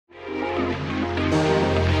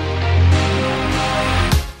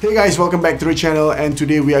Hey guys, welcome back to the channel, and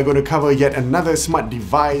today we are going to cover yet another smart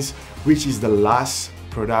device, which is the last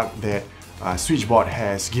product that SwitchBot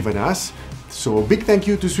has given us. So big thank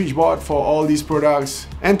you to SwitchBot for all these products.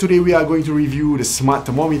 And today we are going to review the smart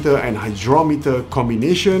thermometer and hygrometer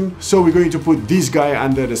combination. So we're going to put this guy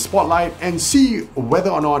under the spotlight and see whether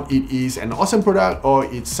or not it is an awesome product or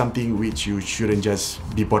it's something which you shouldn't just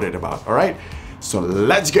be bothered about. Alright, so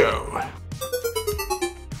let's go!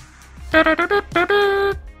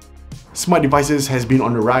 Smart devices has been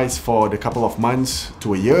on the rise for the couple of months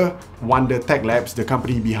to a year. Wonder Tech Labs, the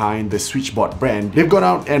company behind the SwitchBot brand, they've gone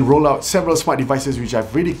out and rolled out several smart devices which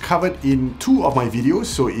I've already covered in 2 of my videos.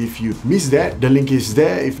 So if you've missed that, the link is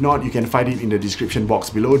there. If not, you can find it in the description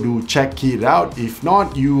box below. Do check it out. If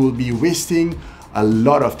not, you will be wasting a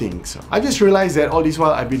lot of things. I just realized that all this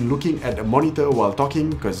while I've been looking at the monitor while talking,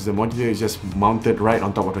 because the monitor is just mounted right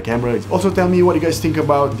on top of the camera. Also tell me what you guys think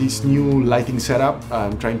about this new lighting setup.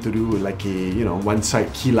 I'm trying to do like a, one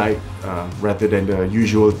side key light rather than the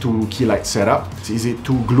usual 2 key light setup. Is it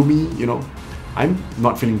too gloomy? I'm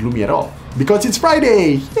not feeling gloomy at all because it's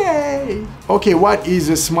Friday. Yay! Okay, what is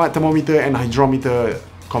a smart thermometer and hygrometer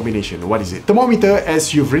combination? What is it? Thermometer,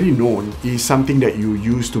 as you've already known, is something that you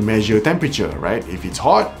use to measure temperature, right? If it's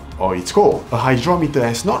hot or it's cold. A hygrometer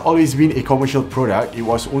has not always been a commercial product. It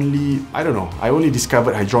was only, I only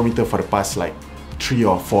discovered hygrometer for the past like 3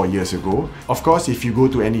 or 4 years ago. Of course, if you go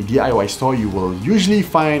to any DIY store, you will usually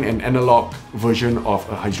find an analog version of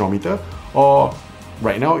a hygrometer, or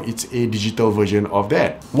right now it's a digital version of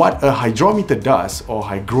that. What a hygrometer does, or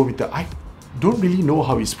hygrometer, I don't really know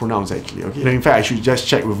how it's pronounced actually, okay? In fact, I should just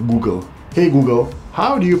check with Google. Hey Google,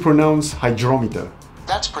 how do you pronounce hygrometer?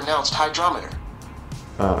 That's pronounced hydrometer.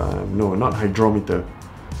 No, not hydrometer.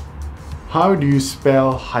 How do you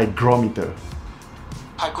spell hygrometer?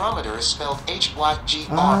 Hygrometer is spelled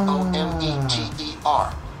Hygrometer.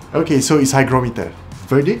 Okay, so it's hygrometer.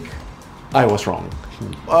 Verdict? I was wrong.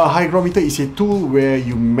 A hygrometer is a tool where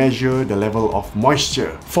you measure the level of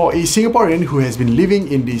moisture. For a Singaporean who has been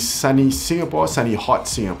living in this sunny hot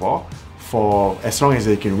Singapore, for as long as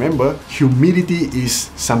I can remember, humidity is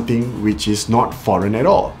something which is not foreign at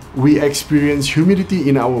all. We experience humidity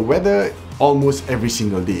in our weather almost every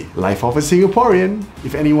single day. Life of a Singaporean,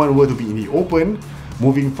 if anyone were to be in the open,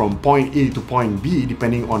 moving from point A to point B,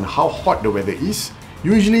 depending on how hot the weather is,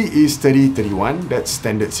 usually is 30-31, that's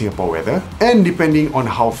standard Singapore weather. And depending on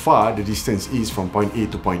how far the distance is from point A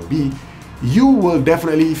to point B, you will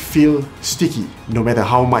definitely feel sticky. No matter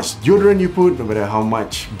how much deodorant you put, no matter how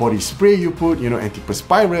much body spray you put,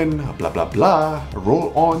 antiperspirant, blah blah blah,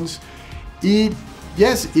 roll-ons.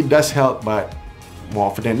 Yes, it does help, but more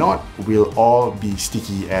often than not, we'll all be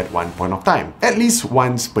sticky at one point of time, at least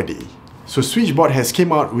once per day. So SwitchBot has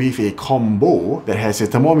came out with a combo that has a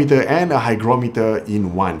thermometer and a hygrometer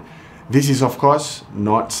in one. This is of course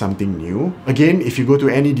not something new. Again, if you go to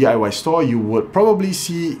any DIY store, you would probably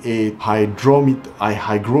see a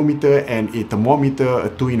hygrometer and a thermometer, a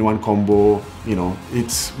 2-in-1 combo.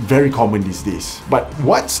 It's very common these days. But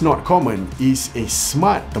what's not common is a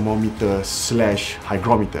smart thermometer slash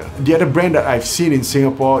hygrometer. The other brand that I've seen in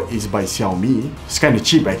Singapore is by Xiaomi. It's kind of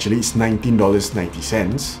cheap actually, it's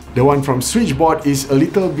 $19.90. The one from SwitchBot is a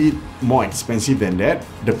little bit more expensive than that.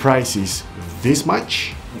 The price is this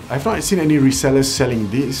much. I've not seen any resellers selling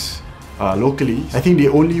this locally. I think the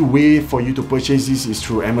only way for you to purchase this is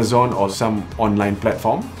through Amazon or some online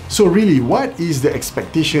platform. So really, what is the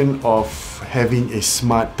expectation of having a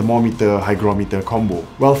smart thermometer hygrometer combo?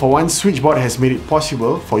 Well, for one, SwitchBot has made it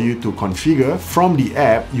possible for you to configure from the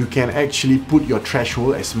app. You can actually put your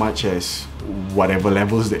threshold as much as whatever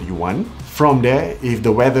levels that you want. From there, if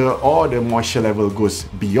the weather or the moisture level goes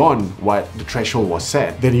beyond what the threshold was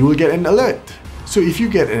set, then you will get an alert. So if you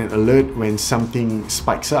get an alert when something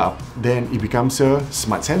spikes up, then it becomes a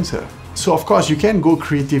smart sensor. So of course, you can go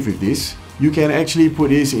creative with this. You can actually put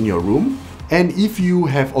this in your room. And if you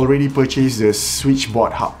have already purchased the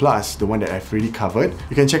SwitchBot Hub Plus, the one that I've already covered,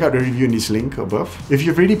 you can check out the review in this link above. If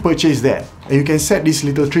you've already purchased that, and you can set these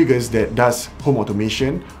little triggers that does home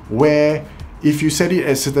automation, where if you set it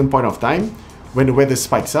at a certain point of time, when the weather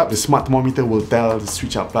spikes up, the smart thermometer will tell the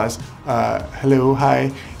Switch Hub Plus, hello, hi,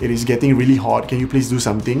 it is getting really hot, can you please do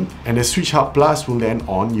something? And the Switch Hub Plus will then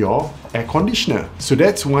on your air conditioner. So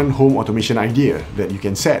that's one home automation idea that you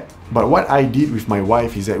can set. But what I did with my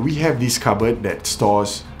wife is that we have this cupboard that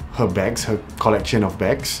stores her bags, her collection of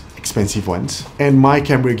bags, expensive ones, and my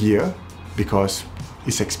camera gear, because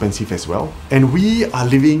it's expensive as well. And we are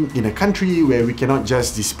living in a country where we cannot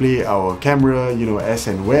just display our camera, as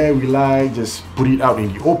and where we like, just put it out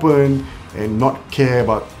in the open. and not care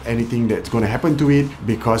about anything that's going to happen to it,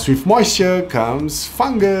 because with moisture comes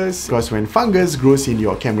fungus. Because when fungus grows in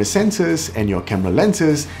your camera sensors and your camera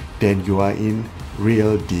lenses, then you are in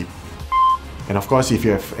real deep. And of course, if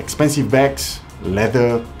you have expensive bags,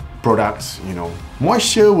 leather products,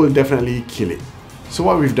 moisture will definitely kill it. So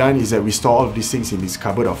what we've done is that we store all of these things in this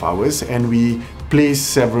cupboard of ours, and we place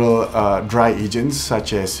several dry agents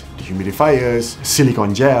such as dehumidifiers,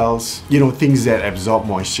 silicone gels, things that absorb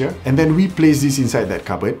moisture. And then we place this inside that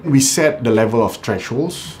cupboard. We set the level of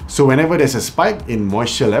thresholds. So whenever there's a spike in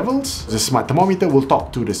moisture levels, the smart thermometer will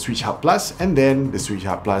talk to the Switch Hub Plus, and then the Switch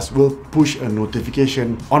Hub Plus will push a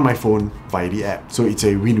notification on my phone via the app. So it's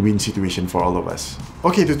a win-win situation for all of us.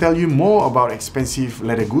 Okay, to tell you more about expensive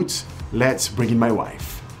leather goods, let's bring in my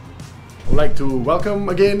wife. I'd like to welcome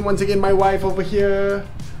once again my wife over here.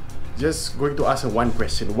 Just going to ask her one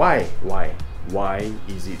question. Why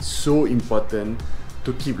is it so important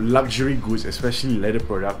to keep luxury goods, especially leather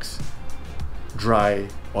products, dry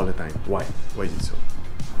all the time? Why is it so?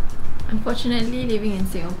 Unfortunately, living in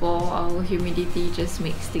Singapore, our humidity just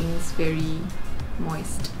makes things very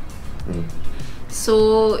moist.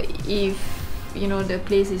 So if the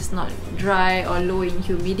place is not dry or low in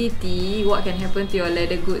humidity, what can happen to your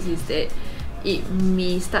leather goods is that it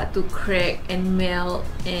may start to crack and melt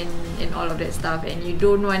and all of that stuff, and you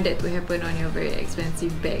don't want that to happen on your very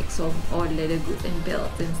expensive bags or leather goods and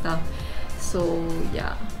belts and stuff. So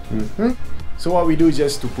yeah. So what we do is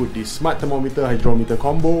just to put this smart thermometer hygrometer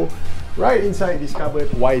combo right inside this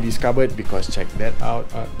cupboard. Why this cupboard? Because check that out.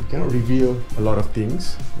 We cannot reveal a lot of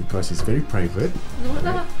things because it's very private. No,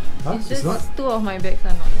 right? It's just not? Two of my bags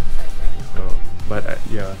are not inside right now. Oh, but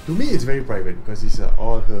yeah, to me it's very private because these are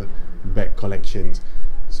all her bag collections.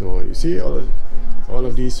 So you see all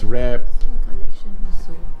of these wrap. Collection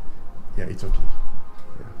also. Yeah, it's okay.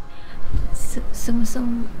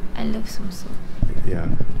 Sum-sum, I love sum-sum. Yeah,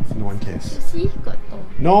 no one cares. See, got to.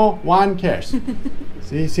 No one cares.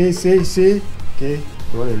 see. Okay,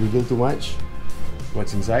 don't want to reveal too much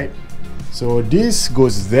what's inside. So this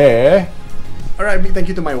goes there. Alright, big thank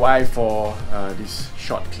you to my wife for this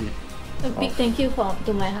short clip. A big thank you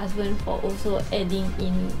to my husband for also adding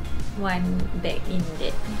in one bag in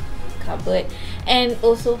that cupboard, and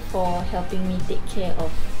also for helping me take care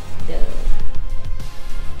of the...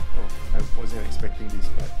 I wasn't expecting this,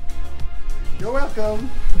 but you're welcome.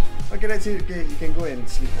 Okay, that's it. Okay, you can go and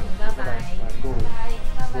sleep now. Bye-bye. Go.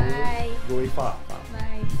 Bye-bye. Go away far.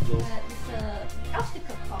 Bye. Go. It's a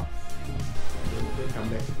obstacle course. Then come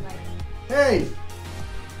back. Bye. Hey!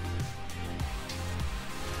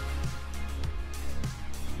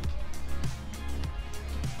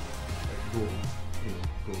 Go.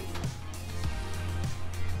 Go.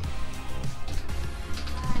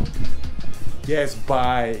 Yes,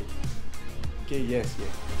 bye. Okay, yes.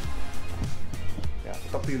 Yeah,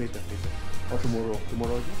 talk to you later. Or tomorrow.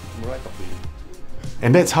 Tomorrow I talk to you.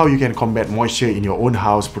 And that's how you can combat moisture in your own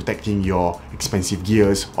house, protecting your expensive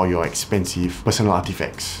gears or your expensive personal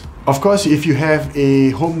artifacts. Of course, if you have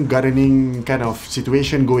a home gardening kind of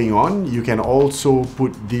situation going on, you can also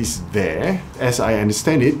put this there, as I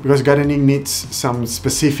understand it, because gardening needs some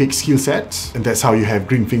specific skill sets, and that's how you have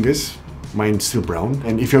green fingers. Mine's still brown.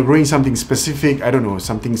 And if you're growing something specific, I don't know,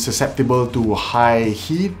 something susceptible to high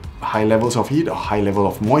heat, high levels of heat, or high level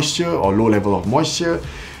of moisture, or low level of moisture,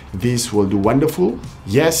 this will do wonderful.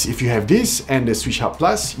 Yes, if you have this and the Switch Hub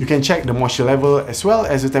Plus, you can check the moisture level as well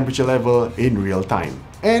as the temperature level in real time.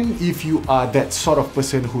 And if you are that sort of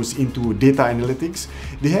person who's into data analytics,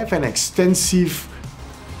 they have an extensive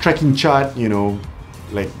tracking chart,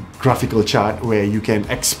 like graphical chart, where you can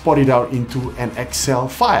export it out into an Excel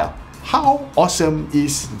file. How awesome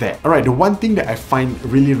is that? Alright, the one thing that I find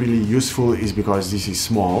really useful is because this is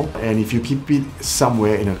small, and if you keep it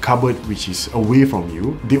somewhere in a cupboard which is away from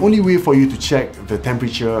you, the only way for you to check the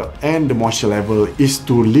temperature and the moisture level is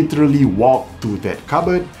to literally walk to that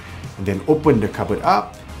cupboard and then open the cupboard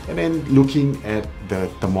up and then looking at the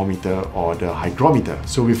thermometer or the hygrometer.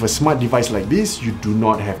 So with a smart device like this, you do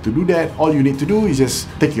not have to do that. All you need to do is just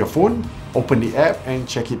take your phone, open the app and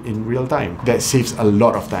check it in real time. That saves a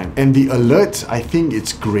lot of time. And the alerts, I think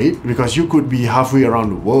it's great because you could be halfway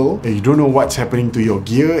around the world and you don't know what's happening to your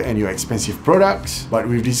gear and your expensive products. But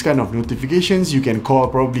with this kind of notifications, you can call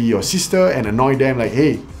probably your sister and annoy them like,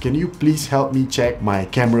 hey, can you please help me check my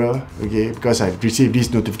camera? Okay, because I've received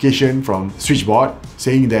this notification from SwitchBot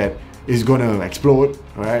saying that it's gonna explode.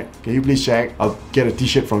 Alright, can you please check? I'll get a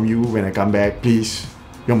t-shirt from you when I come back. Please,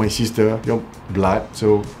 you're my sister, you're blood,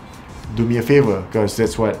 so do me a favor, because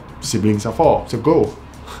that's what siblings are for. So go.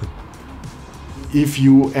 if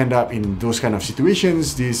you end up in those kind of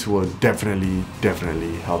situations, this will definitely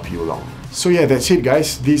help you along. So yeah, that's it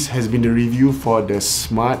guys. This has been the review for the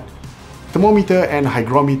Smart Thermometer and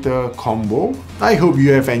Hygrometer combo. I hope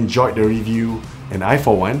you have enjoyed the review, and I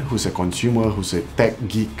for one, who's a consumer, who's a tech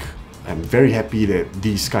geek, I'm very happy that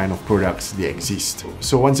these kind of products, they exist.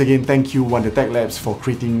 So once again, thank you Wonder Tech Labs for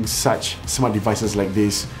creating such smart devices like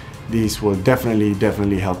this. This will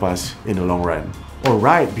definitely help us in the long run.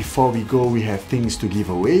 Alright, before we go, we have things to give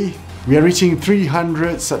away. We are reaching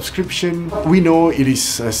 300 subscription. We know it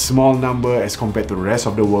is a small number as compared to the rest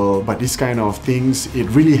of the world, but this kind of things, it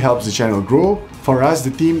really helps the channel grow. For us,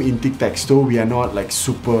 the team in Tic-Tac-Toe, we are not like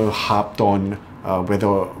super harped on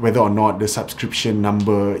whether or not the subscription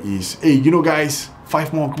number is, hey, you know guys,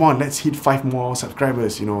 5 more, come on, let's hit 5 more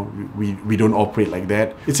subscribers. You know, we don't operate like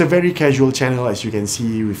that. It's a very casual channel. As you can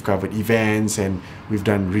see, we've covered events and we've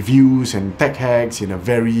done reviews and tech hacks in a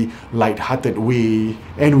very light-hearted way,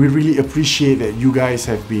 and we really appreciate that you guys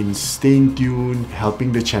have been staying tuned,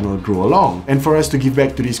 helping the channel grow along. And for us to give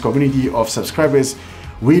back to this community of subscribers,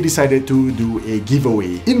 we decided to do a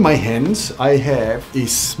giveaway. In my hands, I have a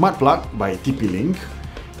smart plug by TP-Link,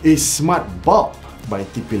 a smart bulb by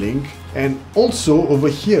TP-Link, and also over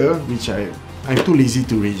here, which I'm too lazy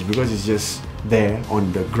to reach because it's just there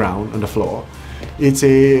on the ground, on the floor. It's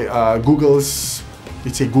a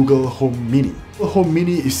Google Home Mini. The Home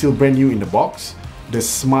Mini is still brand new in the box. The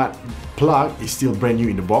smart plug is still brand new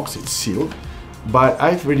in the box. It's sealed. But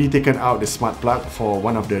I've already taken out the smart plug for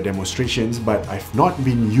one of the demonstrations, but I've not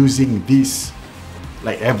been using this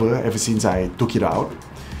like ever since I took it out.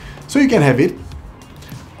 So you can have it.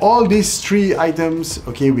 All these 3 items,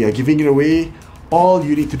 okay, we are giving it away. All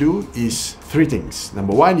you need to do is 3 things.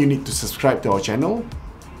 Number 1, you need to subscribe to our channel.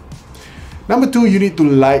 Number 2, you need to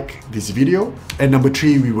like this video. And number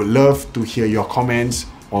 3, we would love to hear your comments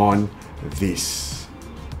on this.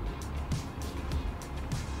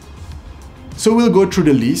 So we'll go through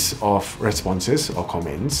the list of responses or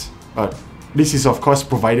comments. This is of course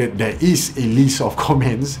provided there is a list of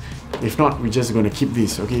comments. If not, we're just going to keep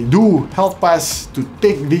this, okay? Do help us to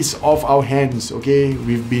take this off our hands, okay?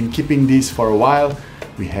 We've been keeping this for a while.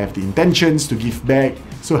 We have the intentions to give back.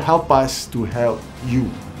 So help us to help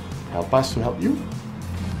you. Help us to help you?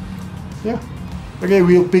 Yeah. Okay,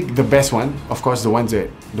 we'll pick the best one. Of course, the one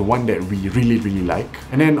that we really like.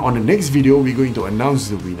 And then on the next video, we're going to announce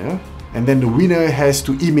the winner. And then the winner has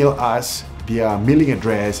to email us their mailing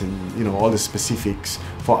address and, you know, all the specifics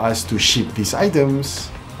for us to ship these items.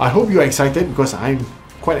 I hope you're excited because I'm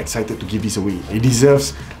quite excited to give this away. It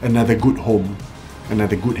deserves another good home,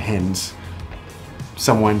 another good hands,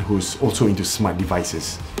 someone who's also into smart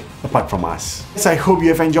devices apart from us. Yes, I hope you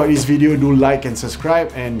have enjoyed this video. Do like and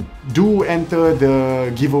subscribe, and do enter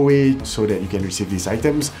the giveaway so that you can receive these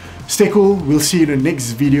items. Stay cool. We'll see you in the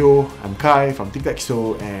next video. I'm Kai from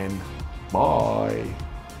Tic-Tac-Toe, and bye.